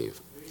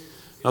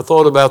I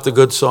thought about the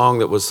good song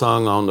that was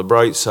sung on the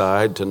bright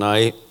side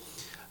tonight,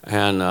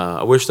 and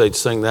I wish they'd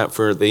sing that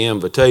for the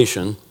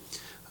invitation,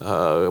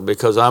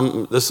 because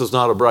this is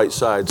not a bright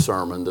side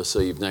sermon this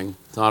evening.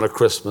 It's not a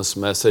Christmas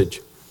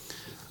message.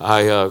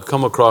 I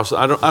come across.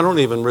 I don't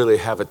even really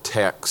have a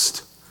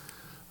text.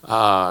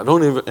 I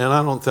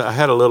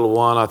had a little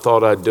one. I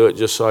thought I'd do it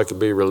just so I could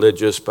be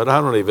religious, but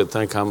I don't even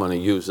think I'm going to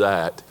use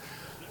that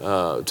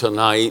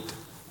tonight.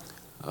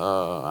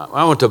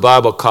 I went to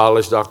Bible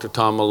college. Dr.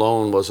 Tom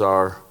Malone was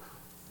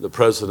the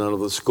president of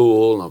the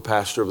school and a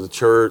pastor of the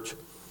church.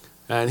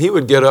 And he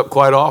would get up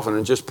quite often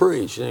and just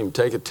preach. He didn't even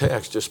take a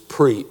text, just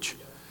preach.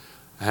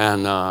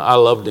 And I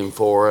loved him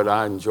for it.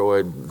 I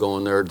enjoyed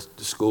going there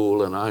to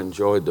school, and I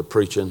enjoyed the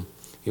preaching.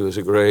 He was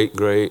a great,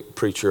 great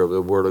preacher of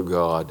the Word of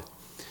God.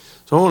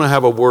 So I want to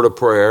have a word of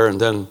prayer, and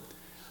then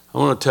I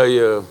want to tell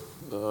you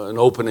an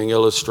opening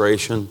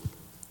illustration.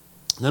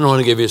 Then I want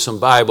to give you some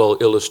Bible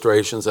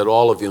illustrations that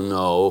all of you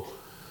know.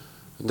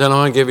 Then I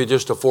want to give you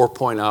just a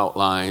 4-point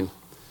outline,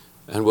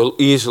 and we'll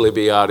easily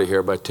be out of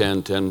here by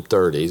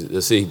 10:30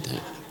 this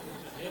evening.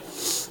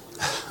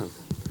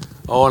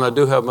 Oh, and I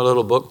do have my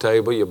little book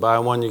table. You buy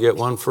one, you get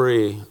one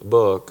free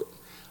book.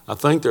 I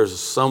think there's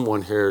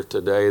someone here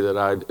today that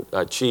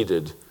I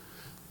cheated.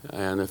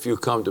 And if you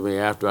come to me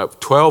after,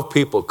 12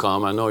 people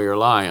come, I know you're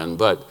lying,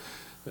 but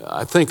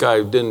I think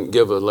I didn't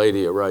give a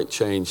lady a right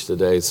change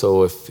today,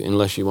 so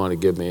unless you want to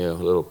give me a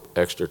little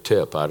extra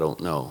tip, I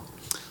don't know.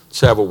 Let's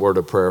have a word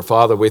of prayer.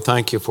 Father, we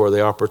thank you for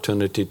the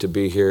opportunity to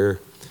be here.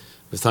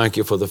 We thank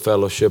you for the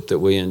fellowship that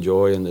we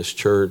enjoy in this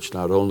church,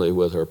 not only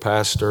with her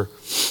pastor,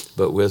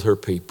 but with her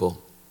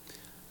people.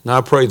 Now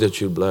I pray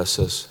that you bless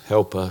us,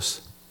 help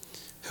us.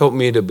 Help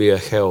me to be a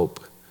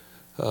help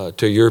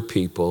to your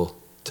people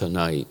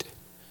tonight.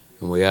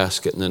 And we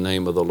ask it in the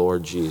name of the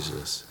Lord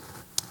Jesus.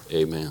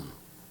 Amen.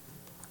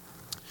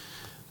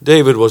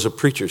 David was a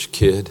preacher's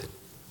kid.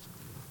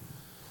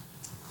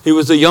 He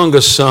was the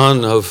youngest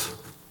son of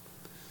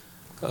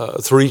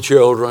 3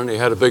 children. He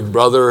had a big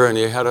brother and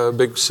he had a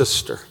big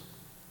sister.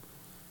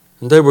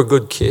 And they were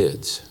good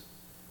kids.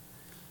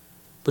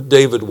 But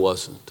David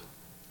wasn't.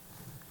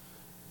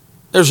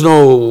 There's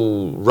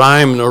no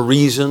rhyme nor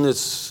reason.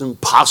 It's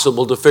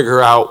impossible to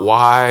figure out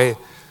why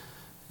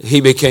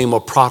he became a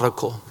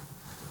prodigal.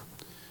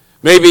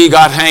 Maybe he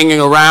got hanging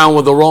around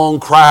with the wrong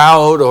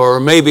crowd, or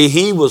maybe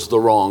he was the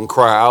wrong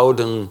crowd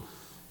and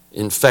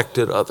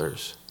infected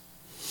others.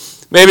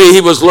 Maybe he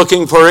was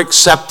looking for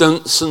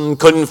acceptance and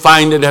couldn't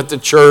find it at the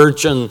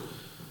church, and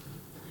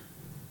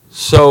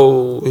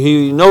so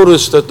he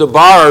noticed that the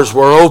bars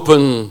were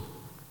open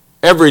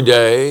every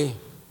day,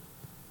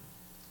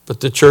 but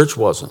the church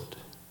wasn't.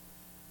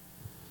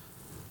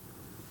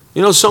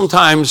 You know,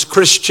 sometimes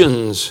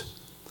Christians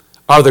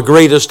are the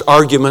greatest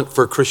argument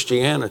for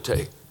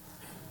Christianity.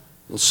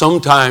 And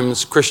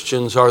sometimes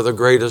Christians are the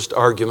greatest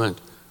argument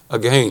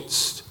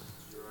against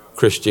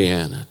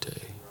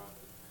Christianity.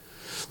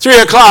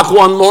 3 o'clock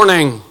one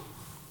morning,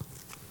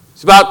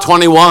 he's about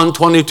 21,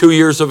 22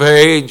 years of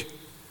age.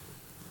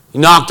 He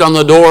knocked on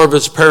the door of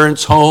his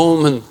parents'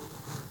 home and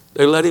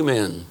they let him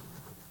in.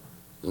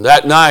 And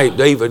that night,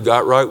 David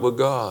got right with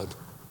God.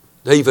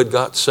 David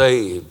got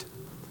saved.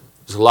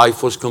 His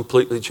life was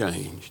completely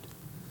changed.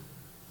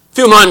 A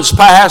few months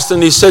passed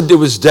and he said to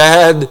his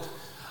dad,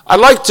 I'd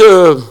like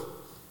to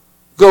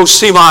go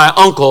see my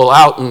uncle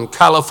out in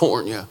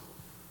California.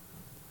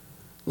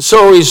 And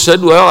so he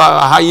said, well,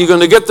 how are you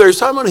going to get there? He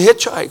said, I'm going to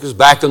hitchhike. It was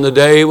back in the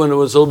day when it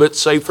was a little bit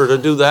safer to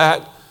do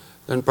that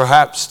than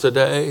perhaps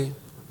today.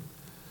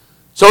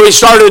 So he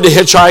started to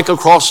hitchhike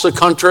across the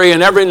country,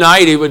 and every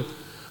night he would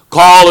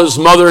call his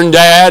mother and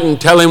dad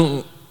and tell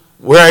him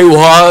where he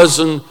was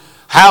and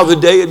how the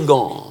day had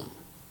gone.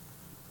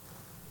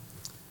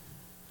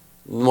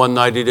 And one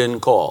night he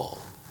didn't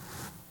call.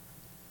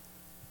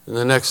 And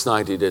the next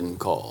night he didn't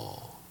call.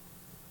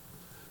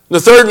 The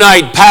third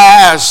night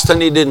passed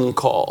and he didn't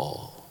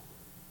call.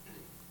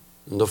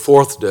 And the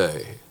fourth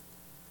day,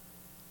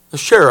 the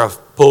sheriff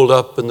pulled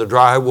up in the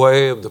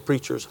driveway of the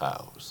preacher's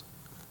house.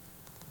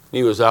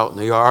 He was out in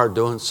the yard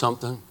doing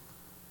something.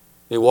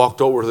 He walked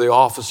over to the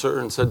officer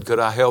and said, could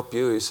I help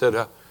you? He said,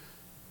 do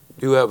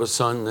you have a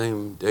son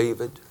named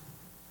David? He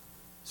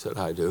said,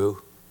 I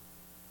do.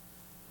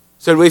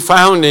 He said, we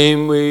found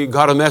him. We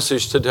got a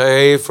message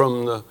today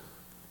from the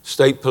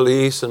state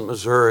police in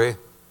Missouri.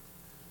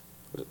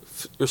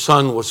 Your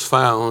son was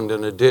found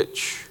in a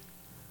ditch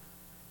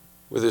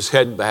with his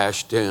head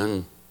bashed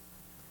in.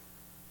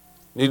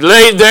 He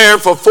laid there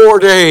for 4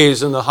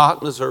 days in the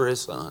hot Missouri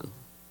sun.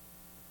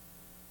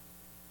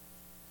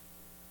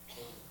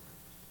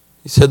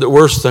 He said the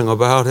worst thing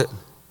about it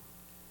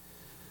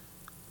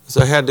is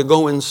I had to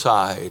go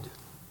inside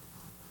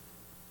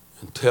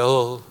and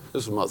tell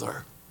his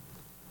mother,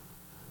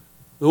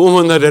 the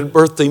woman that had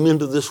birthed him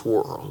into this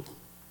world.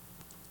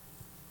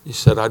 He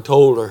said, I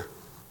told her.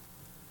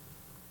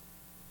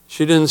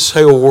 She didn't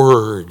say a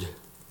word.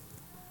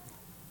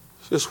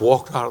 She just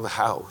walked out of the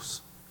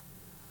house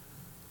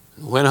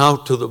and went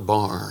out to the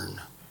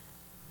barn.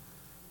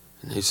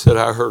 And he said,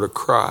 I heard a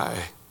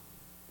cry.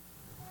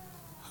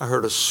 I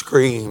heard a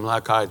scream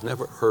like I'd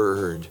never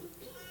heard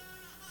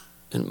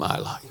in my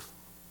life.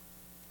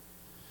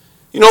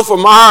 You know,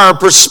 from our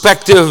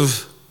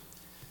perspective,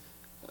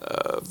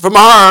 from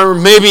our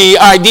maybe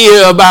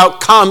idea about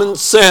common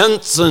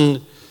sense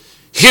and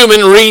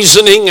human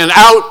reasoning and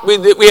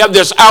we have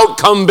this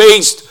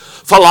outcome-based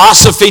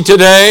philosophy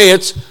today,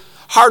 it's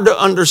hard to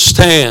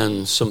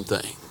understand some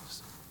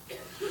things.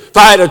 If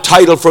I had a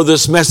title for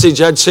this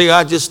message, I'd say,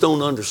 I just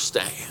don't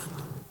understand.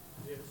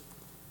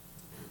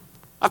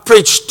 I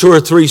preached 2 or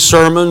 3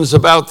 sermons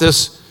about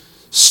this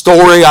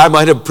story. I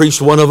might have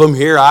preached one of them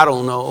here, I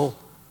don't know.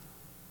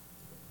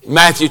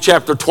 Matthew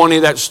chapter 20,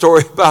 that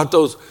story about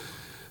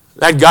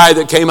that guy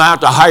that came out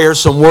to hire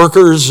some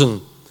workers,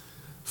 and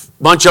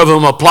a bunch of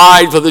them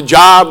applied for the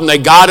job, and they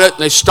got it,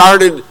 and they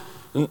started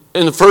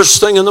in the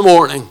first thing in the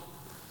morning.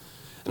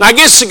 And I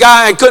guess the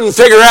guy couldn't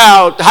figure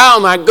out, how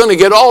am I going to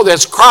get all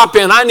this crop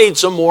in? I need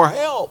some more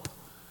help.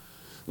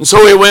 And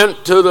so he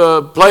went to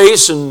the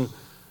place, and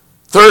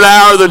 3rd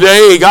hour of the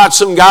day, he got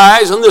some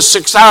guys, and the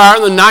 6th hour,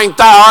 and the 9th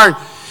hour, and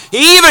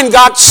he even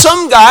got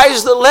some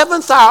guys the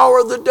 11th hour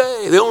of the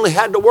day. They only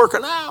had to work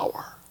an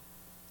hour.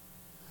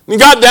 He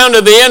got down to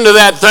the end of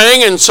that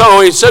thing, and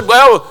so he said,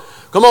 well,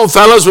 come on,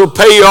 fellas, we'll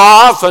pay you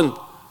off. And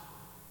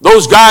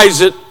those guys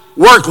that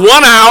worked 1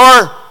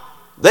 hour,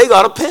 they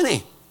got a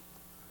penny.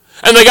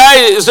 And the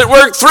guys that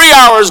worked 3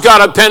 hours got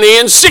a penny,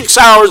 and 6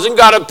 hours and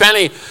got a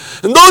penny.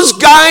 And those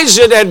guys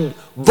that had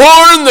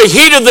borne the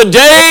heat of the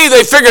day,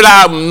 they figured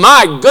out,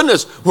 my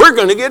goodness, we're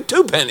going to get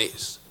 2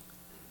 pennies.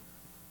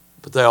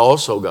 But they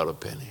also got a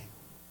penny.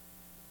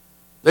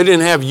 They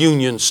didn't have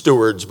union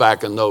stewards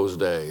back in those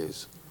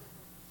days.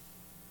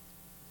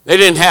 They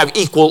didn't have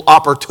equal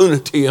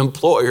opportunity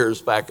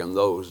employers back in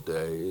those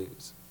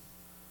days.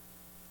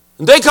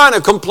 And they kind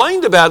of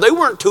complained about it. They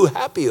weren't too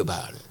happy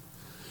about it.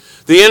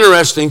 The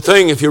interesting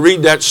thing, if you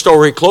read that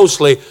story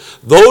closely,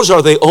 those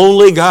are the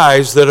only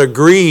guys that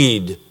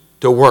agreed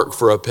to work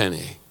for a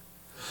penny.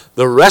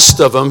 The rest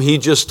of them, he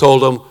just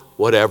told them,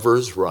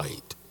 whatever's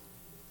right.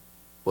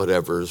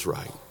 Whatever's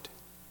right.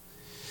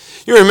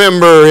 You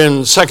remember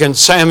in 2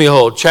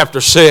 Samuel chapter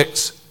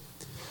 6,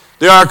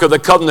 the Ark of the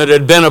Covenant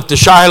had been up to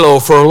Shiloh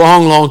for a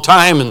long, long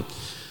time,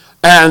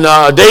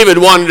 and David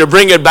wanted to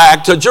bring it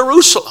back to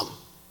Jerusalem.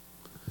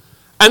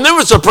 And there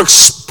was a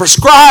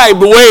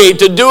prescribed way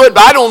to do it.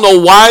 I don't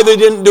know why they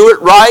didn't do it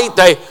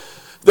right.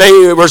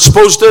 They were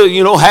supposed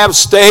to, have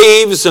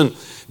staves, and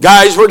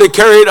guys were to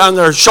carry it on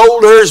their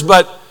shoulders,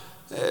 but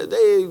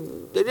they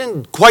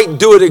didn't quite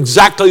do it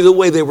exactly the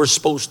way they were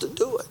supposed to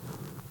do it.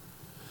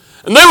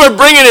 And they were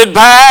bringing it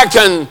back,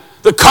 and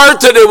the cart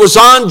that it was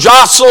on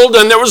jostled,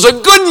 and there was a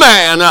good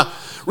man,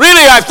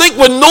 really I think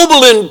with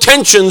noble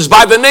intentions,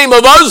 by the name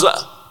of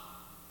Uzzah.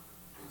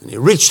 And he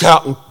reached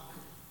out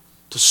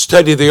to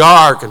steady the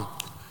ark, and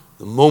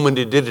the moment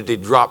he did it, he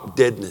dropped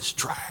dead in his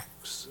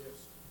tracks.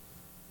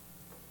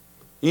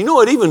 You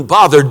know, it even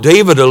bothered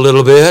David a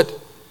little bit.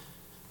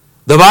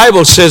 The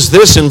Bible says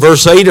this in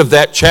verse 8 of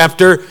that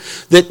chapter,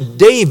 that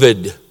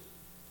David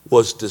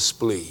was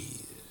displeased.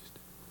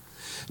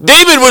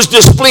 David was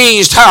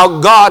displeased how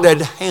God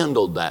had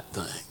handled that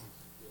thing.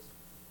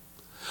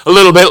 A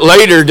little bit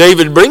later,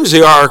 David brings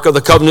the Ark of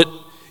the Covenant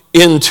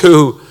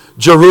into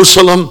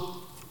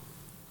Jerusalem,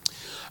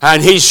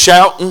 and he's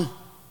shouting,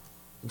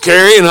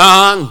 carrying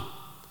on,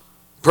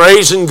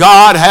 praising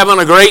God, having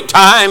a great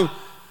time.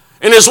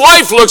 And his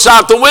wife looks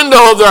out the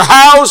window of their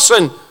house,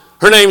 and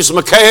her name's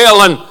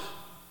Michal, and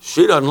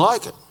she doesn't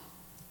like it.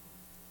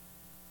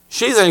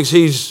 She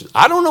thinks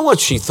I don't know what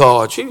she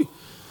thought.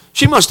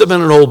 She must have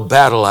been an old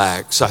battle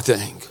axe, I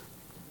think.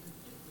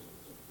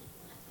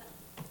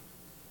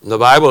 And the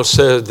Bible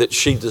said that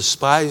she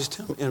despised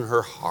him in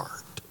her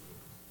heart.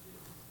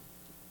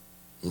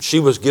 And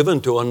she was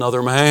given to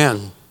another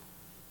man.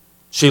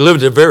 She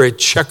lived a very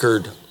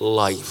checkered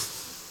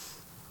life.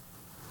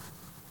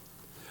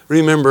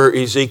 Remember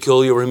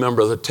Ezekiel, you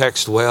remember the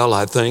text well,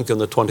 I think, in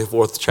the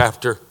 24th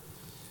chapter.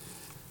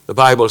 The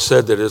Bible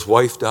said that his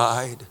wife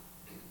died.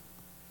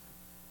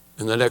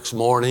 And the next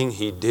morning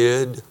he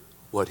did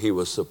what he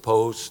was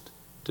supposed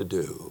to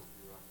do.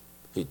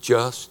 He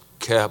just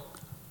kept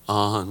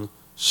on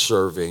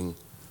serving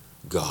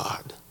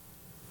God.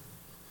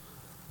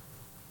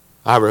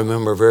 I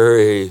remember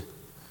very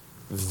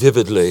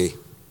vividly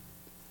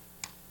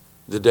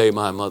the day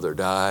my mother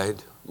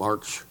died,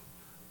 March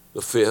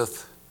the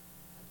 5th,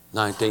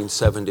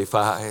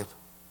 1975.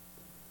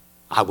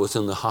 I was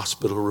in the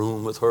hospital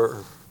room with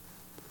her.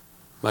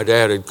 My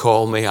dad had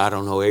called me, 8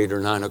 or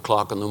 9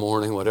 o'clock in the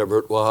morning, whatever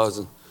it was,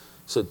 and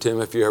said,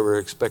 Tim, if you ever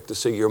expect to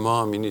see your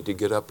mom, you need to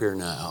get up here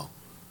now.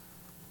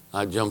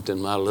 I jumped in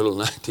my little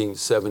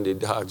 1970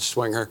 Dodge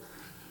Swinger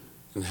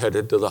and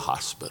headed to the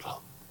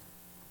hospital.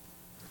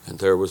 And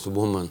there was a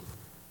woman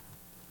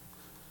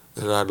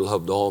that I'd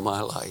loved all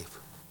my life.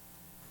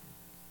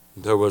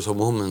 There was a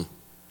woman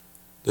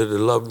that had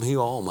loved me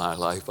all my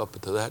life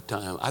up to that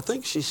time. I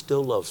think she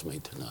still loves me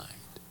tonight.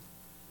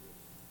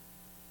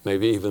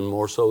 Maybe even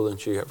more so than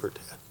she ever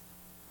did.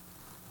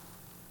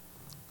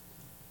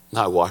 And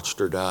I watched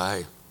her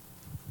die.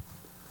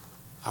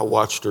 I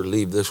watched her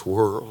leave this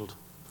world.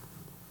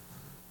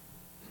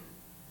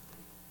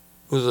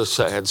 It was a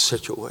sad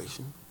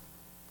situation.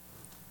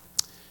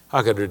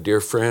 I got a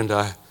dear friend.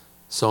 I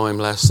saw him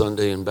last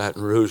Sunday in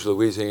Baton Rouge,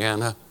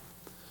 Louisiana.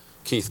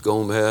 Keith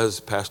Gomez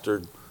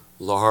pastored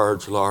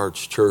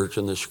large church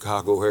in the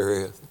Chicago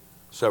area,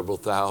 several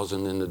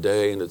thousand in the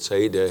day in its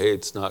heyday.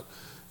 It's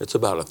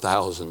about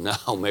 1,000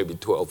 now, maybe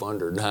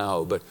 1,200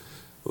 now, but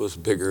it was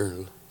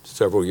bigger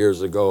several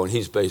years ago, and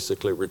he's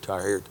basically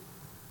retired.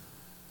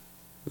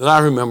 But I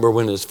remember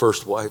when his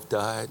first wife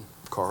died,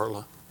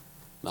 Carla.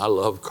 I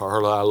love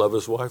Carla. I love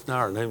his wife now.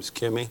 Her name's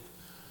Kimmy.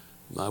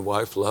 My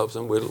wife loves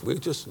him.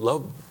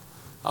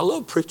 I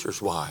love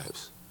preachers'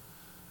 wives.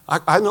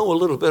 I know a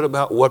little bit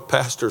about what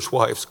pastors'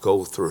 wives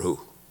go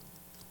through.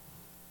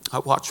 I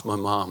watched my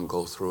mom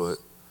go through it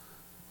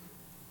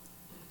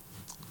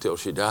till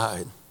she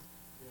died.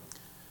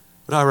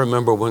 But I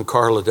remember when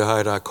Carla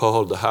died, I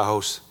called the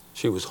house.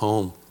 She was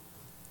home.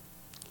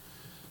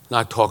 And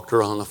I talked to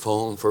her on the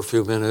phone for a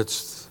few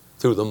minutes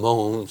through the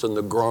moans and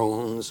the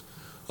groans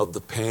of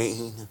the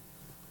pain.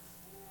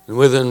 And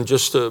within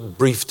just a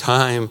brief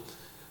time,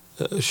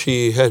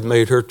 she had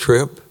made her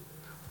trip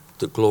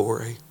to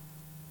glory.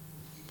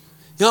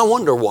 You know, I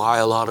wonder why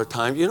a lot of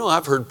times. You know,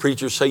 I've heard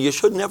preachers say you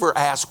should never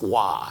ask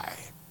why.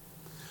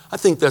 I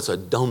think that's a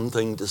dumb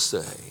thing to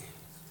say.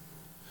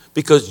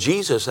 Because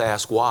Jesus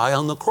asked why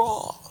on the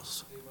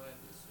cross.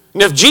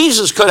 And if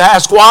Jesus could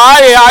ask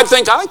why, I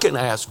think I can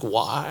ask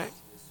why.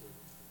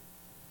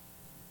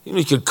 You know,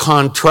 you could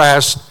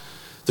contrast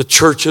the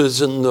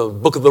churches in the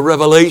book of the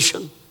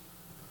Revelation.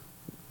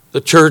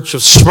 The church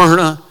of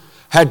Smyrna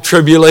had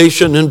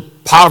tribulation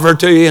and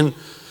poverty, and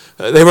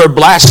they were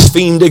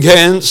blasphemed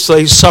against.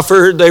 They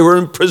suffered. They were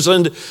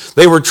imprisoned.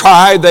 They were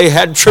tried. They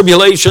had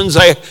tribulations.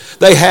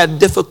 They had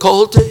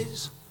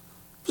difficulties.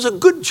 It was a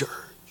good church.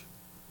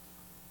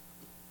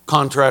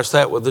 Contrast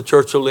that with the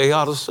church of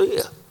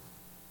Laodicea.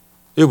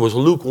 It was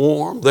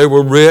lukewarm. They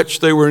were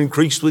rich. They were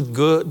increased with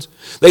goods.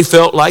 They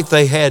felt like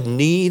they had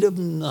need of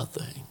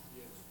nothing.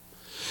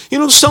 You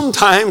know,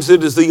 sometimes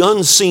it is the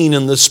unseen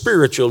and the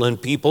spiritual in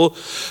people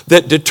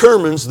that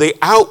determines the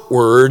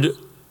outward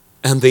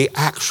and the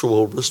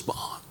actual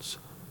response.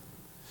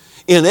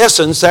 In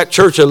essence, that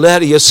church of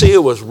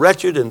Laodicea was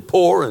wretched and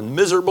poor and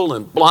miserable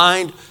and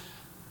blind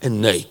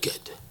and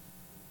naked.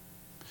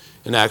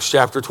 In Acts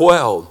chapter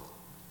 12,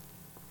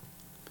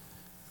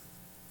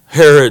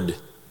 Herod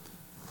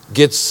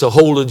gets a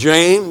hold of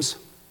James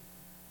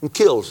and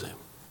kills him.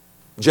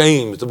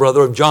 James, the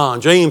brother of John.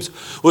 James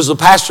was the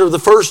pastor of the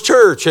first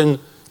church in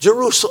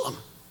Jerusalem.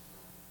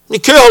 He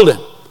killed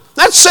him.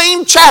 That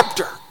same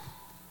chapter.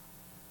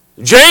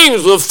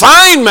 James was a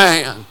fine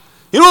man.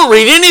 You don't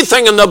read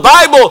anything in the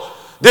Bible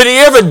that he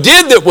ever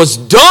did that was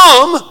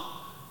dumb,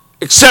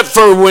 except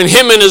for when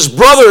him and his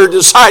brother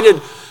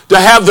decided to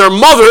have their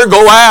mother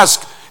go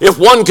ask if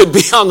one could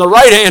be on the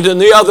right hand and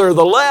the other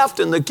the left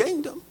in the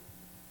kingdom.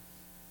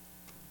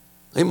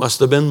 They must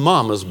have been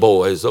mama's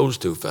boys, those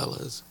two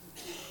fellas.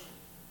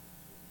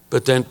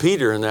 But then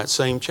Peter in that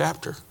same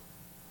chapter,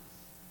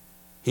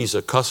 he's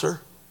a cusser,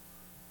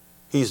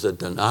 he's a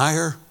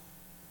denier,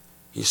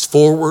 he's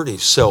forward,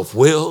 he's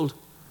self-willed.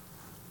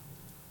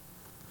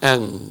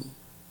 And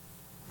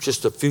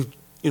just a few,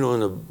 in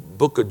the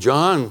book of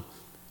John,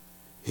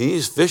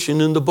 he's fishing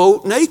in the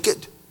boat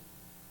naked.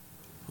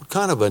 What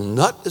kind of a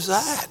nut is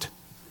that?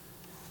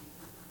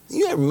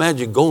 You ever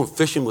imagine going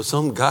fishing with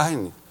some guy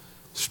and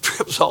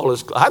strips all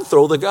his clothes? I'd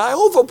throw the guy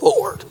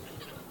overboard.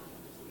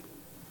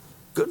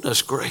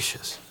 Goodness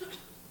gracious.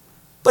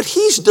 But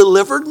he's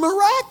delivered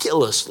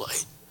miraculously.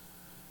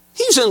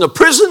 He's in the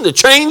prison, the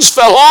chains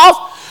fell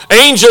off,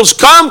 angels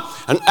come,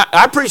 and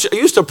I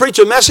used to preach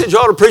a message, I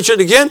ought to preach it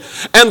again,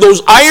 and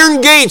those iron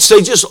gates,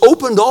 they just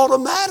opened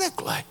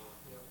automatically.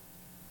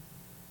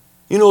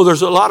 You know,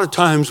 there's a lot of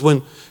times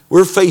when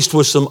we're faced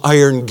with some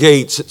iron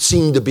gates that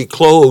seem to be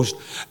closed,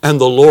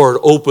 and the Lord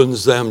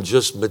opens them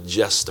just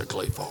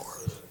majestically for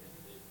us.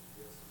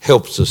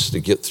 Helps us to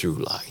get through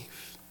life.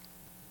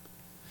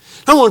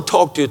 I want to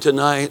talk to you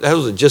tonight.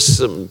 Those are just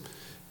some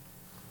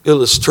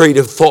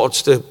illustrative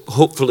thoughts to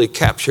hopefully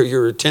capture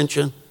your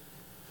attention.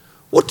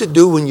 What to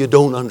do when you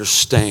don't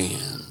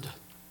understand.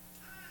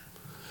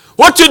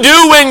 What to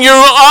do when you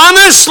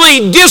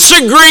honestly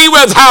disagree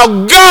with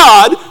how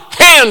God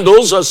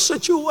handles a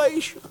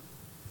situation.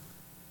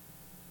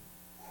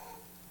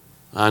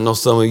 I know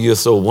some of you are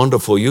so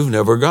wonderful, you've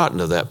never gotten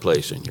to that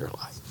place in your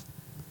life.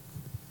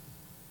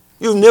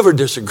 You've never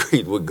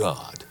disagreed with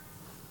God.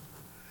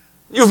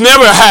 You've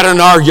never had an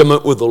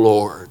argument with the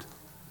Lord.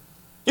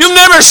 You've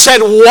never said,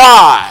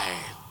 why?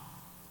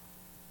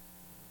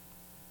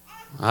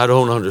 I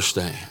don't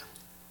understand.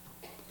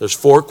 There's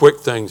 4 quick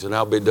things and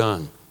I'll be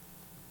done.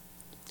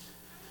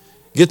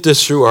 Get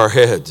this through our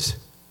heads.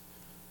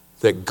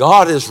 That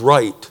God is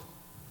right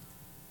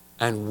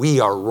and we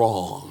are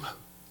wrong.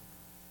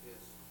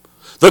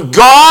 The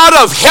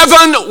God of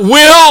heaven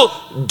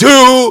will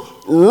do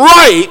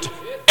right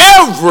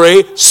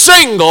every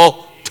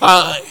single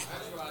time.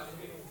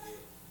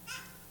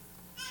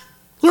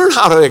 Learn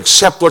how to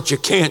accept what you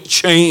can't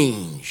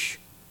change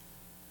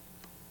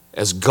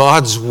as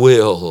God's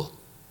will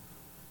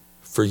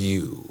for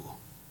you.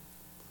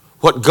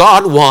 What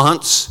God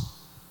wants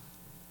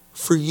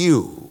for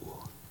you.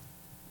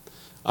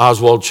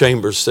 Oswald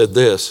Chambers said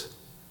this: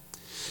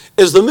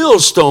 as the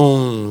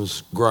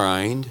millstones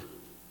grind,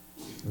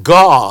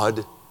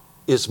 God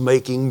is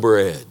making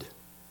bread.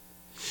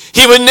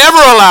 He would never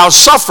allow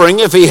suffering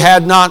if he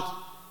had not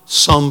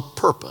some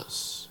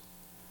purpose.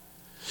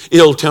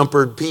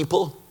 Ill-tempered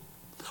people,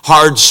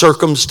 hard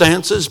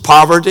circumstances,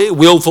 poverty,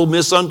 willful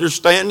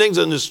misunderstandings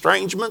and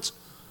estrangements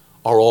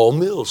are all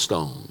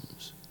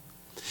millstones.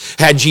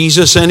 Had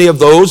Jesus any of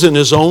those in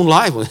his own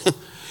life?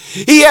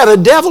 He had a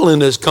devil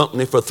in his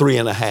company for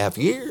 3.5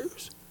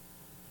 years.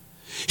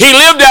 He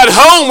lived at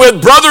home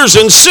with brothers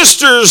and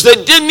sisters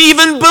that didn't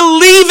even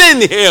believe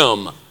in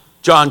him.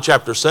 John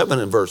chapter 7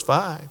 and verse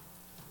 5.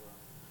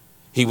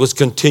 He was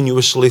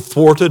continuously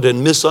thwarted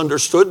and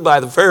misunderstood by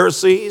the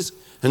Pharisees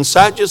and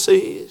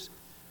Sadducees.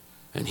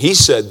 And he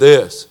said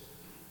this: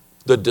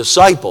 the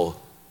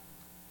disciple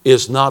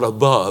is not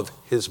above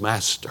his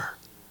master.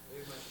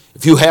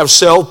 If you have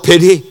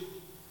self-pity,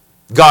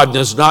 God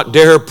does not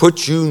dare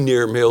put you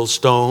near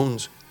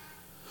millstones.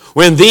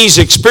 When these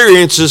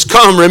experiences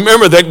come,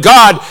 remember that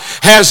God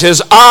has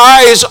his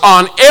eyes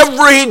on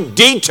every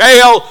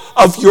detail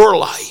of your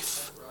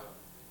life.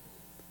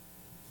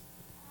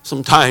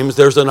 Sometimes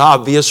there's an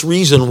obvious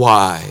reason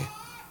why.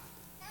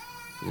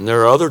 And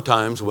there are other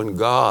times when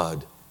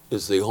God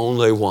is the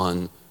only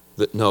one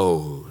that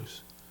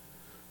knows.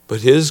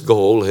 But his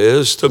goal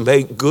is to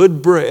make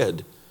good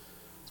bread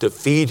to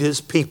feed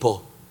his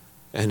people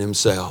and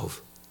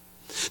himself.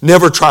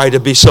 Never try to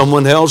be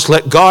someone else.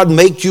 Let God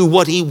make you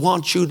what he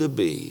wants you to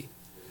be.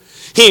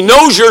 He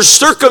knows your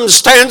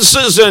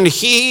circumstances and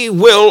he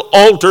will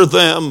alter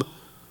them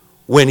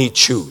when he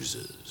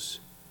chooses.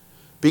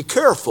 Be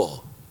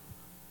careful,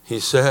 he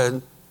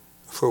said,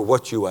 for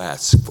what you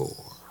ask for.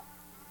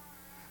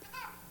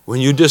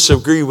 When you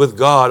disagree with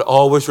God,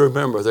 always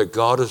remember that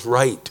God is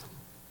right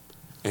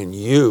and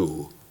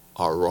you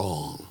are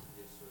wrong.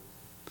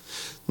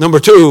 Number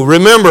 2,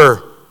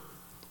 remember,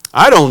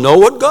 I don't know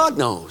what God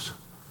knows.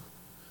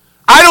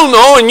 I don't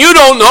know and you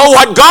don't know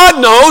what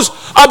God knows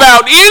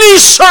about any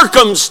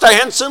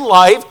circumstance in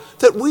life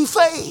that we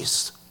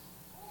face.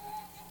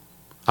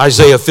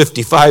 Isaiah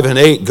 55 and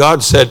 8,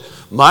 God said,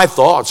 my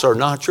thoughts are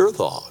not your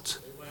thoughts,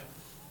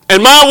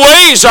 and my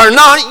ways are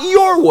not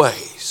your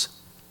ways.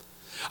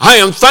 I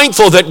am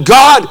thankful that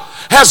God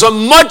has a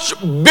much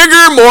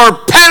bigger,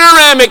 more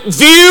panoramic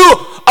view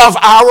of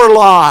our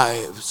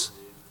lives.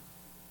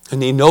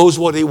 And he knows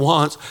what he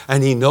wants,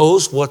 and he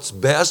knows what's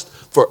best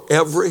for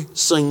every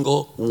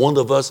single one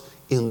of us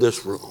in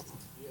this room.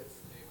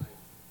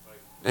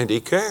 And he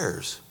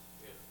cares.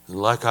 And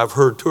like I've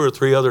heard 2 or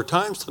 3 other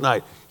times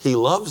tonight, he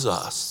loves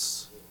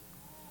us.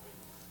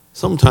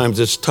 Sometimes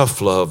it's tough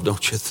love,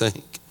 don't you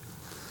think?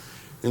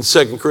 In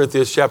 2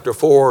 Corinthians chapter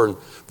 4 and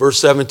verse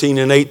 17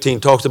 and 18,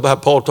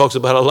 Paul talks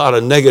about a lot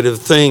of negative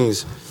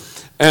things.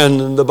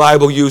 And the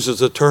Bible uses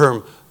the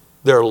term,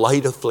 they're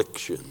light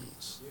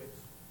afflictions.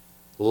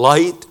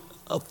 Light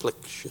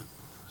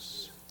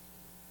afflictions.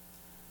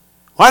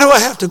 Why do I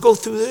have to go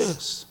through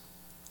this?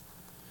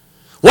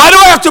 Why do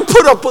I have to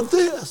put up with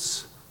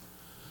this?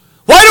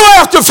 Why do I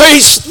have to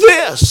face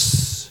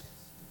this?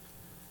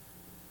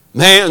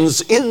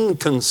 Man's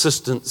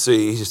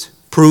inconsistencies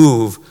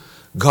prove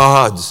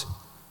God's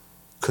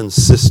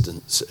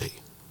consistency.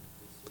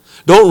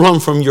 Don't run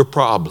from your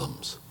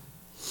problems.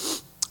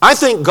 I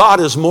think God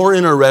is more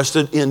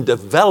interested in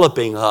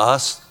developing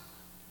us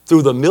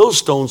through the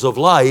millstones of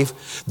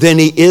life than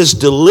he is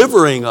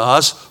delivering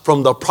us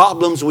from the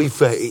problems we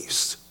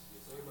face.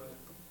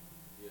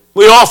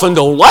 We often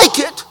don't like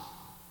it,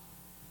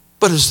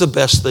 but it's the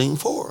best thing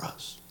for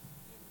us.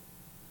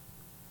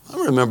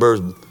 I remember,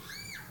 and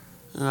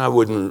I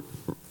wouldn't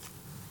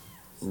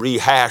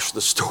rehash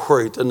the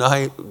story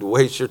tonight to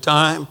waste your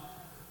time,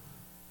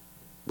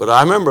 but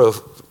I remember a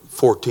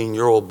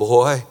 14-year-old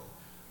boy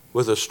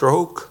with a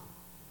stroke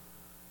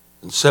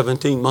and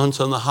 17 months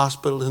in the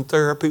hospital in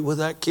therapy with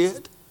that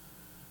kid.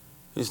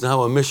 He's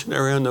now a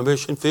missionary on the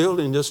mission field,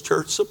 and this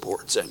church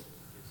supports him.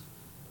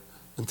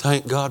 And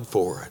thank God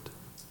for it.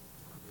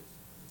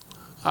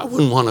 I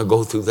wouldn't want to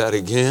go through that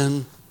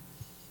again.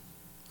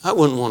 I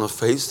wouldn't want to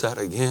face that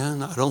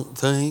again, I don't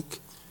think.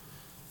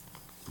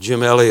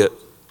 Jim Elliot,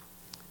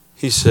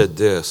 he said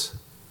this.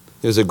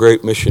 He was a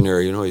great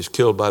missionary. You know, he's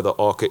killed by the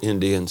Auca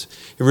Indians.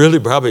 He really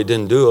probably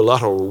didn't do a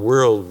lot of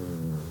real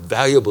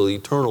valuable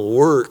eternal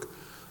work,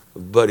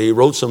 but he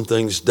wrote some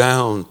things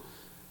down,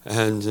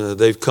 and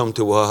they've come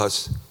to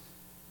us.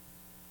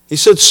 He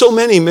said, so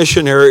many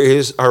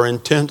missionaries are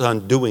intent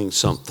on doing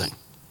something.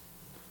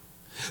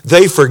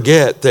 They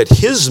forget that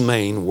his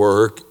main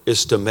work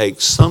is to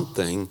make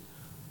something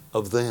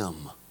of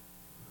them.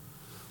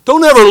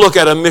 Don't ever look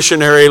at a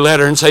missionary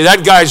letter and say,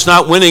 that guy's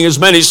not winning as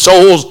many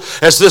souls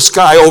as this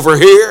guy over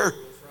here.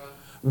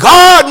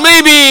 God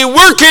may be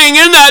working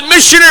in that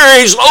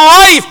missionary's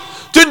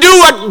life to do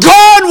what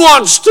God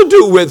wants to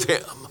do with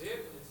him.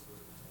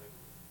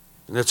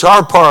 And it's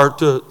our part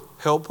to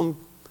help them,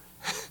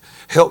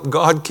 help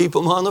God keep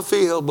them on the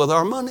field with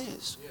our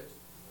monies.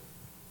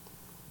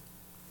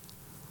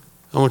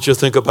 I want you to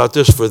think about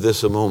this for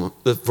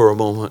a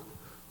moment.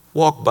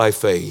 Walk by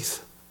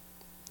faith.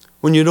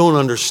 When you don't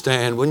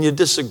understand, when you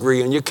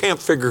disagree and you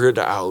can't figure it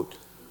out,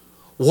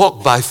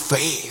 walk by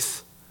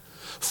faith.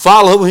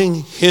 Following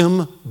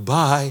him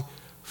by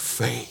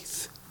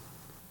faith.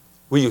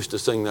 We used to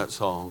sing that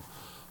song.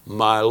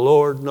 My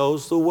Lord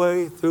knows the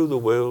way through the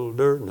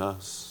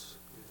wilderness.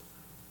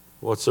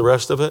 What's the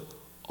rest of it?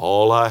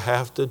 All I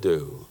have to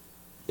do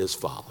is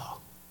follow.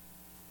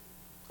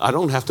 I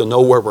don't have to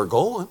know where we're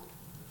going.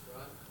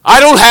 I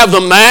don't have the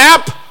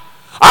map.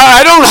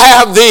 I don't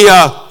have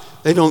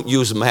they don't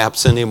use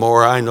maps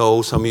anymore. I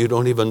know some of you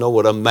don't even know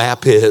what a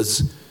map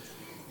is.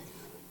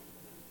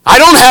 I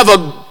don't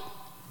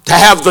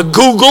have the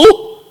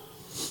Google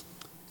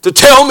to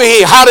tell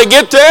me how to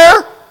get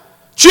there.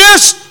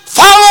 Just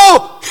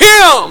follow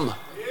him.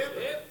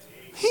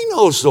 He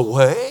knows the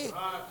way.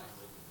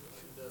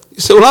 You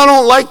say, well, I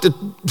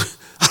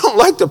don't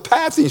like the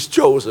path he's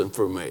chosen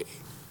for me.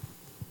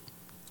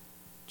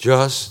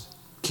 Just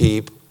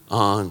keep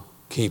on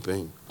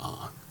keeping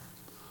on.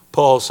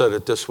 Paul said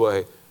it this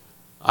way,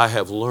 I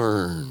have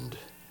learned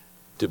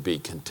to be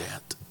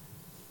content.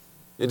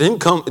 It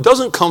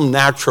doesn't come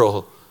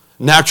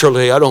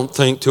naturally, I don't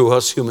think, to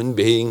us human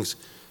beings.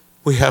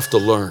 We have to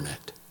learn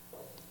it.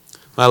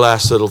 My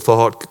last little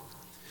thought,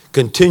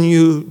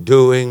 continue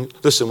doing,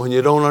 listen, when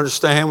you don't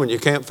understand, when you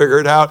can't figure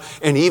it out,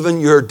 and even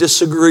you're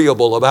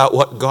disagreeable about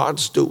what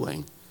God's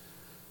doing,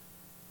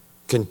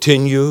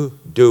 continue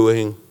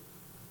doing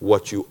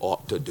what you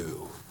ought to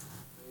do.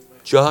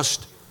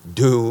 Just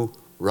do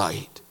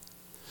right.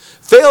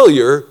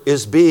 Failure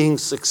is being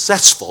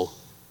successful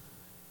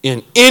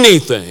in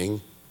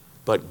anything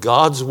but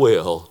God's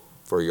will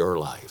for your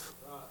life.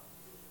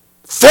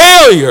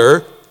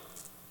 Failure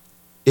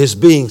is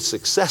being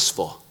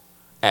successful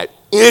at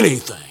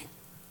anything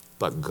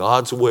but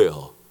God's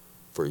will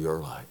for your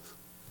life.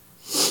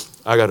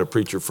 I got a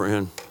preacher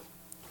friend.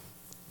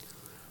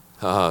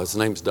 His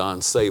name's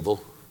Don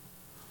Sable.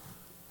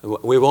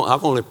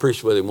 I've only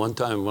preached with him one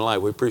time in my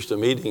life. We preached a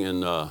meeting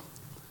in a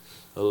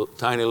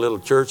tiny little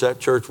church. That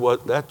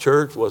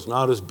church was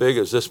not as big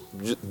as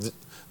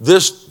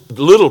this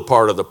little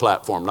part of the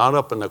platform, not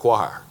up in the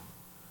choir.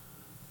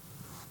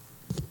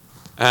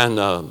 And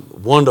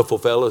wonderful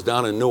fellows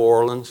down in New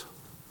Orleans.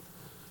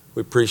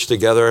 We preached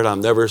together, and I've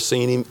never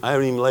seen him. I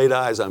haven't even laid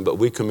eyes on him, but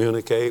we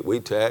communicate, we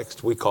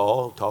text, we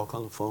call, talk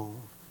on the phone.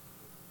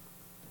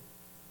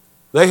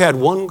 They had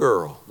one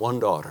girl, one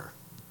daughter.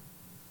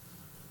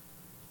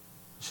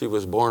 She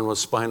was born with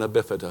spina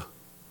bifida.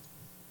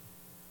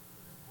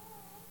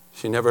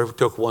 She never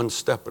took one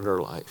step in her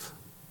life.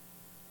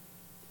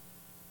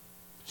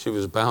 She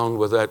was bound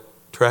with that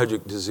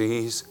tragic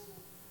disease.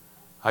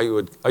 I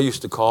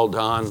used to call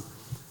Don.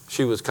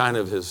 She was kind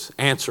of his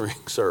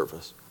answering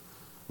service.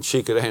 And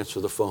she could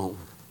answer the phone.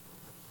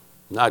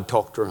 And I'd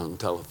talk to her on the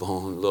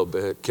telephone a little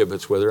bit,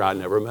 kibitz with her. I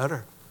never met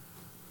her.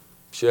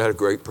 She had a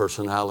great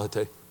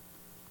personality.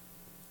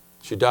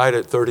 She died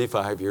at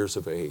 35 years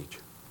of age.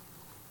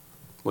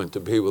 Went to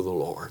be with the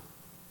Lord.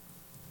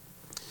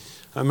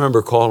 I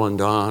remember calling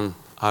Don,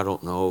 I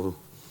don't know,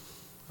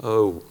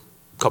 a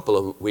couple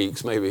of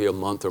weeks, maybe a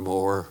month or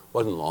more.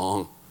 Wasn't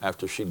long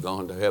after she'd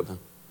gone to heaven.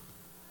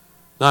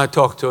 And I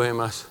talked to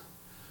him. I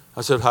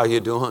said, how you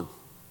doing?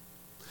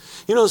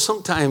 You know,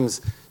 sometimes,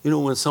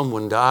 when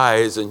someone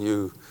dies and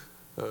you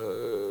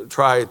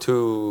try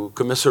to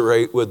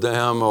commiserate with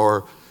them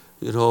or,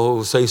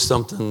 say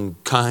something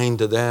kind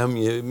to them,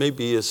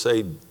 maybe you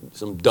say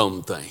some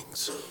dumb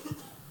things.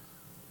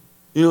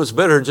 It's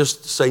better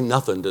just to say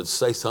nothing than to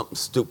say something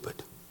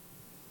stupid.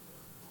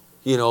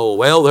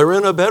 Well, they're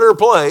in a better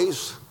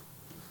place.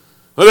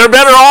 Well, they're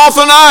better off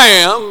than I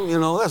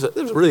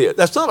am.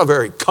 That's not a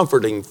very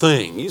comforting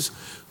thing.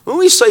 When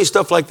we say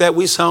stuff like that,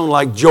 we sound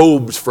like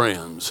Job's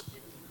friends.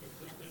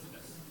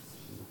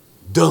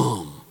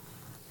 Dumb.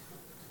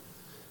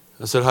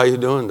 I said, how you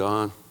doing,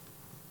 Don?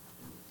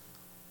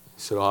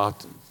 He said,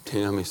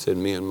 Tim, he said,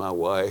 me and my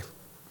wife,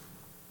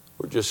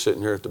 we're just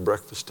sitting here at the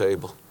breakfast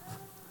table,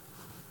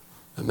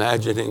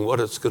 imagining what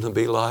it's going to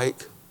be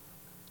like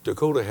to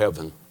go to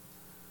heaven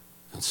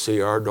and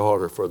see our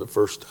daughter for the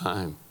first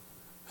time,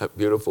 that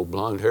beautiful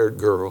blonde-haired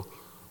girl,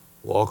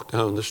 walk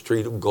down the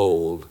street of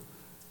gold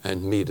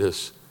and meet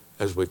us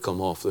as we come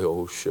off the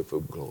old ship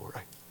of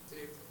glory.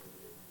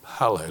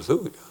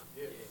 Hallelujah.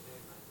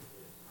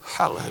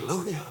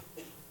 Hallelujah.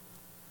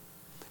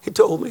 He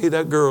told me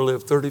that girl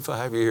lived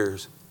 35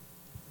 years.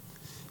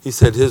 He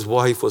said his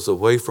wife was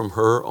away from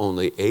her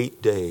only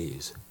 8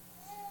 days.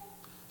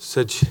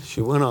 Said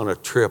she went on a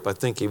trip. I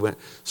think he went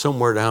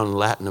somewhere down in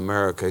Latin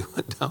America. He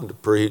went down to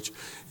preach.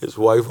 His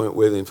wife went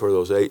with him for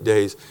those 8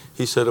 days.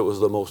 He said it was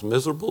the most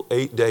miserable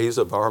 8 days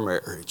of our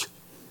marriage.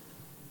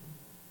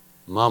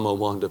 Mama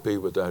wanted to be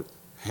with that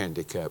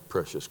handicapped,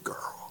 precious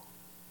girl.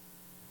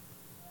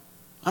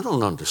 I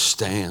don't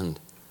understand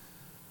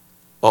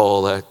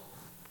all that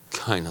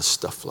kind of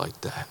stuff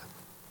like that.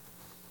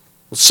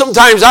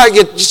 Sometimes I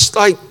get just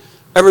like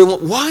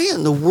everyone, why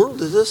in the world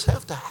does this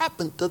have to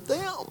happen to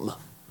them?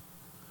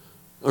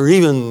 Or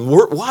even,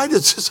 why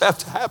does this have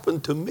to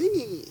happen to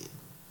me?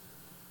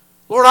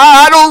 Lord,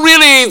 I don't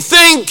really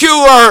think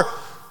you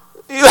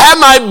have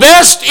my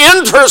best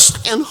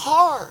interest in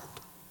heart.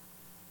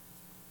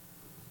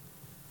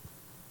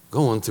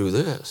 Going through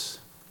this.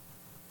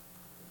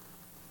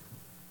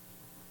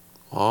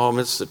 Oh,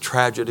 it's the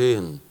tragedy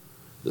and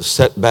the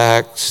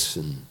setbacks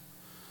and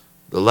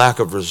the lack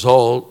of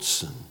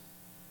results and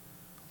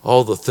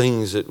all the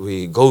things that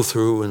we go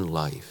through in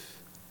life.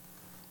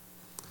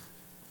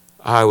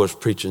 I was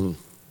preaching,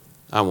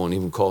 I won't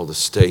even call the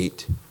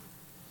state.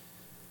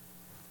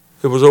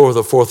 It was over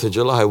the 4th of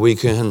July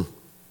weekend.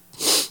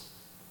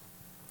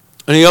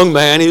 And a young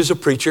man, he was a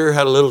preacher,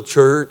 had a little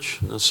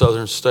church in a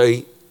southern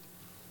state.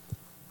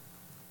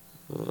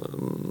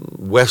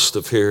 West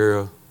of here,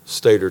 a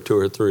state or two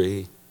or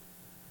three.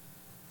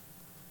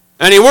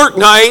 And he worked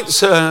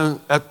nights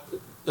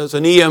as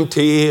an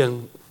EMT,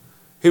 and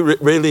he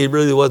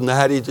really wasn't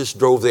that. He just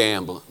drove the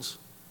ambulance.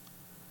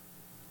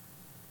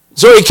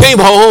 So he came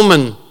home,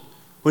 and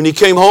when he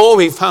came home,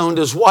 he found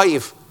his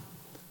wife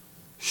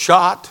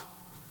shot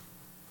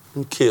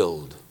and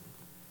killed.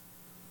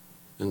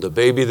 And the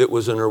baby that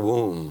was in her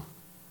womb,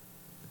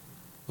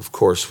 of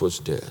course, was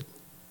dead.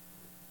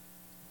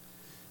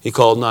 He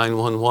called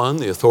 911.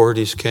 The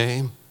authorities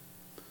came.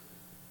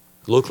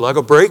 It looked like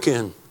a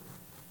break-in.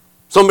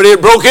 Somebody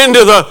had broke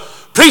into the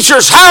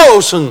preacher's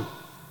house and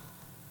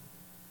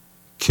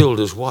killed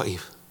his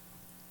wife.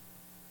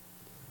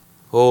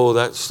 Oh,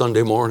 that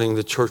Sunday morning,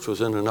 the church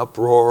was in an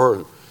uproar,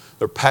 and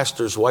their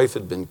pastor's wife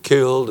had been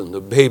killed, and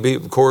the baby,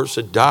 of course,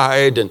 had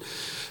died. And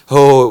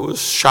oh, it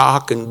was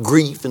shock and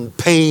grief and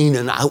pain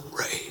and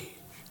outrage.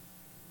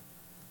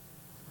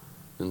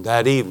 And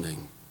that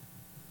evening,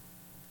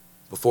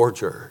 before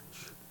church,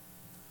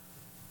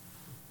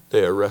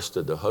 they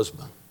arrested the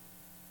husband.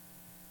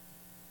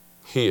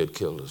 He had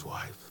killed his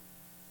wife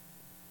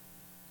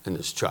and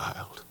his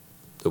child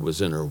that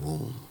was in her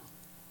womb.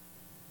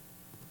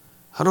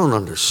 I don't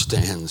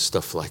understand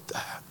stuff like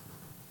that.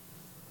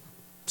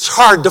 It's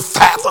hard to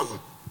fathom.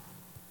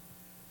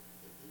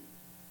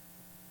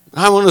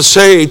 I want to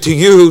say to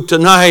you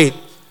tonight,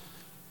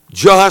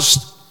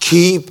 just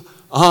keep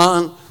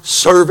on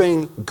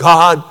serving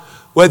God.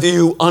 Whether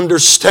you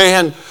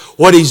understand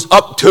what He's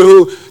up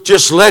to,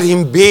 just let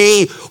Him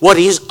be what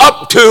He's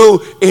up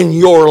to in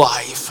your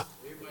life.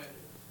 Amen.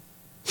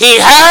 He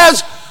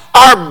has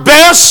our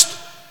best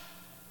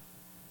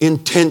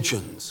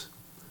intentions,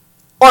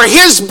 or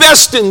His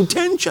best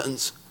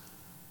intentions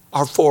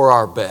are for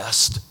our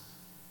best,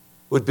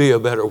 would be a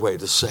better way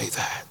to say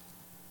that.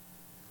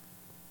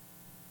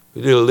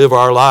 We need to live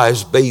our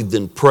lives bathed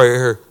in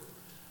prayer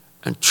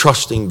and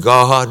trusting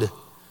God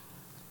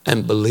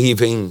and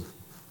believing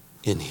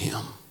in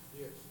Him.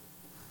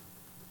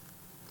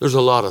 There's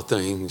a lot of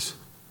things.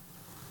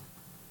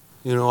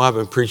 You know, I've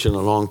been preaching a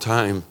long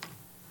time,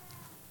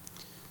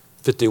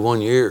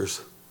 51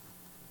 years.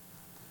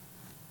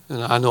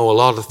 And I know a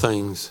lot of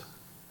things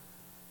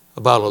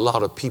about a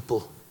lot of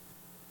people.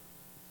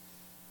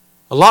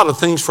 A lot of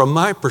things from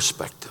my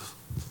perspective.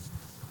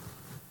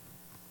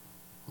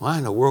 Why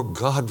in the world,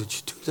 God, would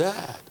you do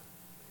that?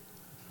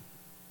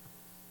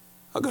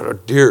 I got a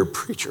dear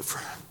preacher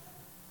friend.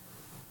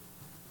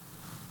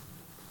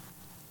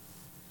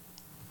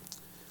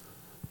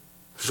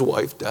 His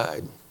wife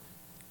died.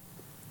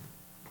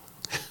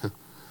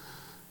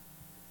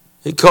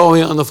 He called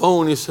me on the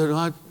phone. He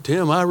said,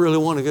 Tim, I really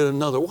want to get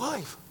another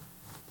wife.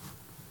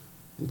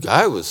 The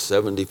guy was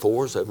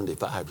 74,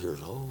 75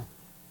 years old.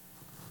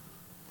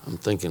 I'm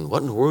thinking,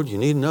 what in the world do you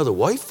need another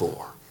wife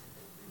for?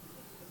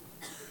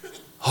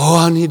 Oh,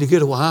 I need to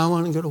get a wife. I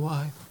want to get a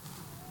wife.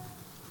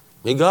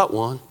 He got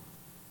one.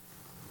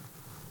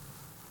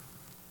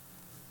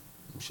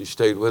 She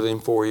stayed with him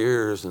 4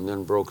 years and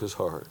then broke his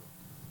heart.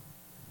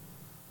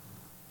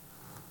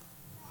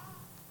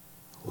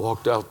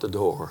 Walked out the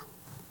door.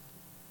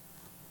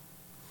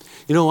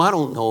 You know, I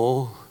don't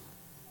know.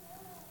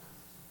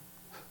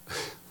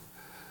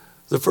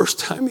 The first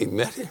time he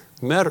met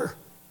her,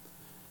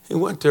 he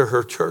went to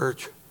her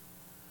church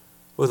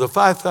with a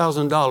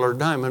 $5,000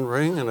 diamond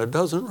ring and a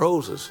dozen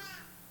roses.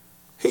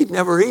 He'd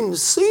never even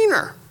seen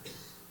her.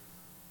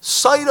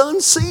 Sight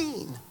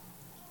unseen.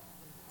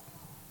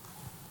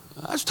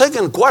 I was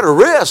taking quite a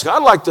risk. I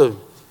like to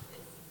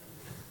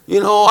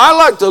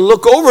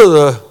look over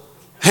the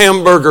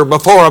hamburger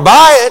before I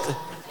buy it.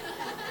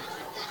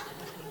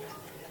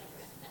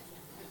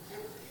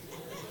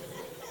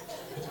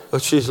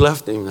 But she's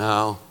left him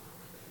now.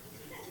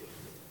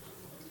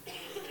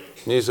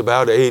 And he's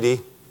about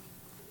 80.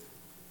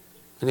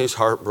 And he's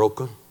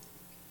heartbroken.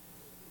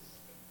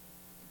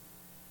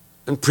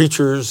 And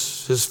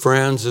preachers, his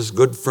friends, his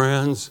good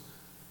friends,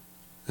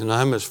 and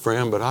I'm his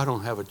friend, but I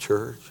don't have a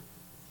church.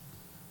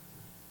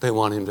 They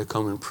want him to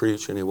come and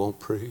preach, and he won't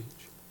preach.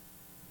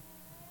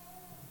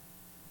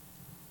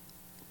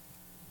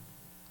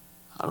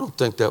 I don't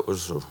think that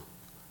was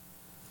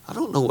I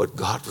don't know what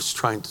God was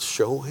trying to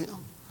show him.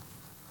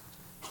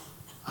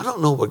 I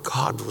don't know what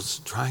God was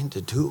trying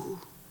to do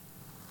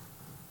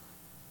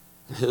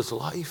in his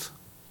life.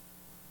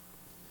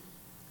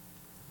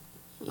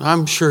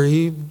 I'm sure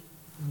he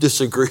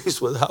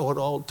disagrees with how it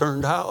all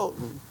turned out.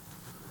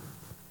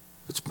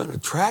 It's been a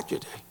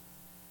tragedy.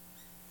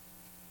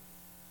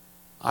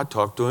 I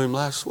talked to him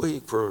last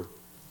week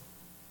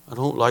I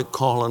don't like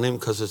calling him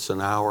because it's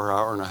an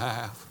hour and a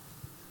half.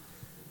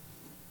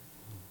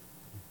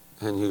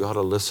 And you got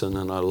to listen,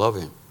 and I love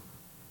him.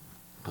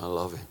 I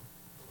love him.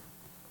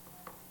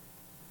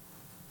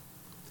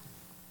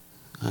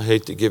 I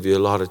hate to give you a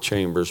lot of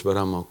chambers, but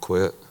I'm going to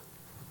quit.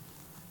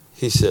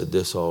 He said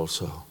this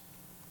also.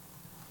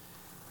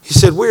 He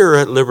said, we are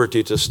at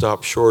liberty to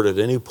stop short at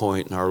any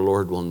point, and our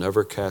Lord will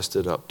never cast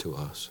it up to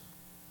us.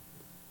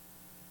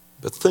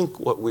 But think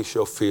what we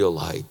shall feel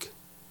like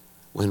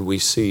when we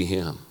see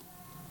him.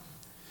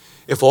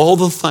 If all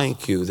the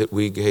thank you that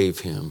we gave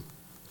him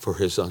for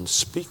his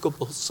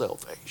unspeakable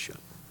salvation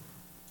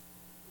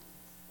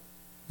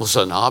was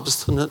an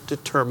obstinate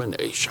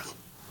determination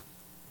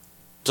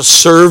to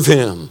serve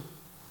him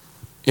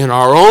in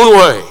our own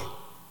way,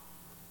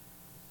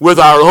 with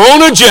our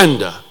own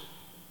agenda,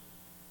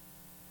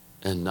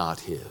 and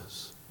not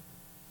his.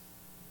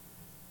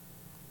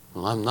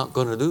 Well, I'm not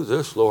going to do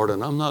this, Lord,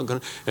 and I'm not going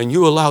to, and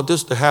you allowed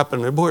this to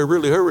happen, and boy,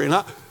 really hurry. And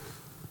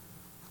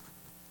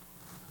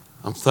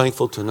I'm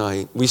thankful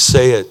tonight. We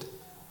say it,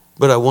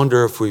 but I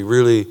wonder if we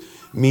really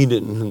mean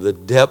it in the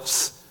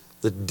depths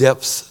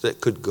that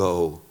could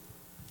go.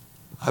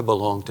 I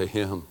belong to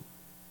him,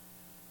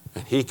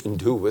 and he can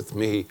do with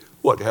me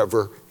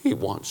whatever he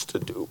wants to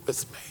do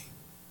with me.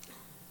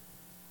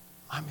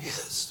 I'm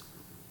his.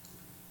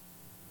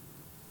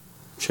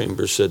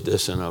 Chambers said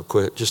this, and I'll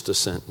quit, just a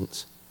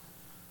sentence.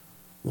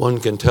 One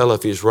can tell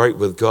if he's right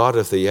with God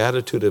if the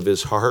attitude of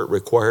his heart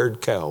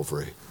required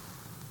Calvary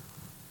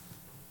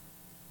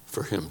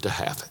for him to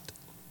have it.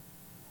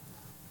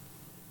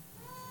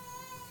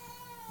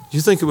 Do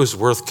you think it was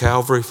worth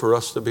Calvary for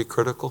us to be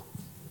critical?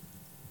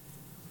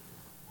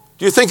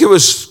 Do you think it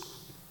was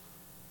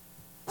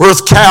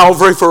worth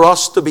Calvary for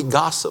us to be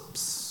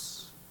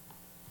gossips?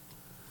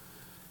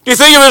 Do you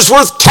think it was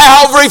worth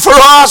Calvary for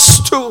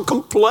us to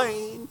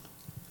complain,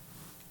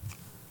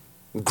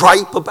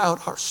 gripe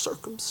about our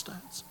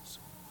circumstances?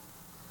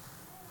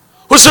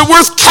 Was it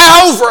worth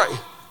Calvary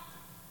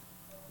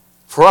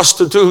for us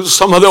to do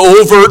some of the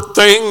overt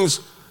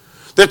things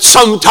that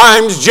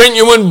sometimes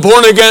genuine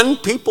born-again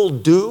people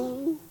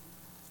do?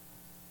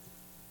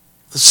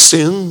 The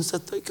sins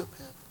that they commit?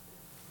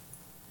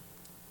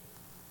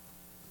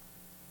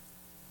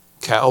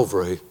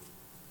 Calvary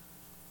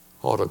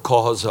ought to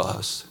cause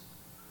us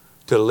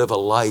to live a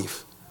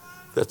life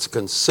that's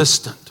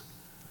consistent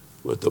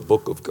with the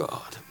book of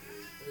God.